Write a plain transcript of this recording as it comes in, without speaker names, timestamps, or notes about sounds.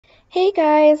Hey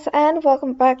guys, and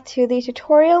welcome back to the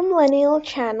Tutorial Millennial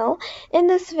channel. In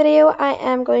this video, I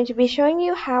am going to be showing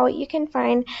you how you can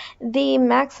find the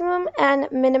maximum and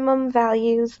minimum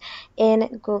values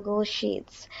in Google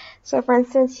Sheets. So for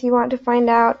instance, you want to find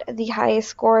out the highest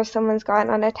score someone's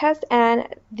gotten on a test and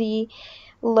the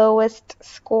lowest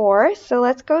score. So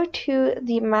let's go to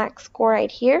the max score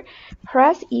right here.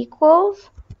 Press equals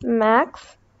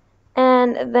max,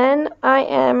 and then I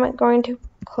am going to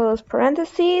close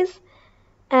parentheses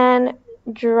and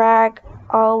drag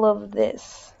all of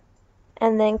this,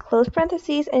 and then close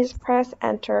parentheses and just press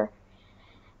enter.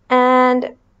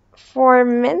 And for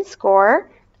min score,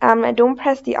 don't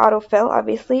press the autofill,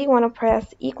 obviously. You want to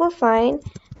press equal sign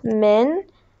min,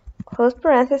 close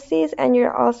parentheses, and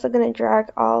you're also going to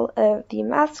drag all of the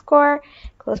math score,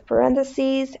 close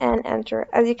parentheses, and enter.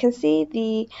 As you can see,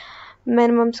 the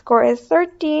minimum score is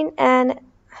 13 and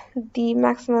the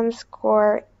maximum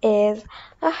score is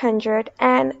 100,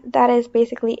 and that is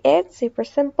basically it. Super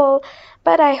simple,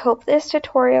 but I hope this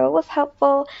tutorial was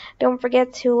helpful. Don't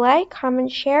forget to like,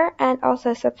 comment, share, and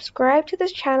also subscribe to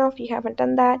this channel if you haven't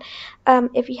done that.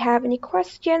 If you have any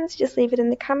questions, just leave it in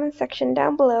the comment section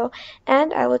down below,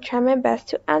 and I will try my best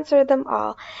to answer them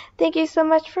all. Thank you so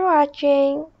much for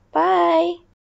watching. Bye!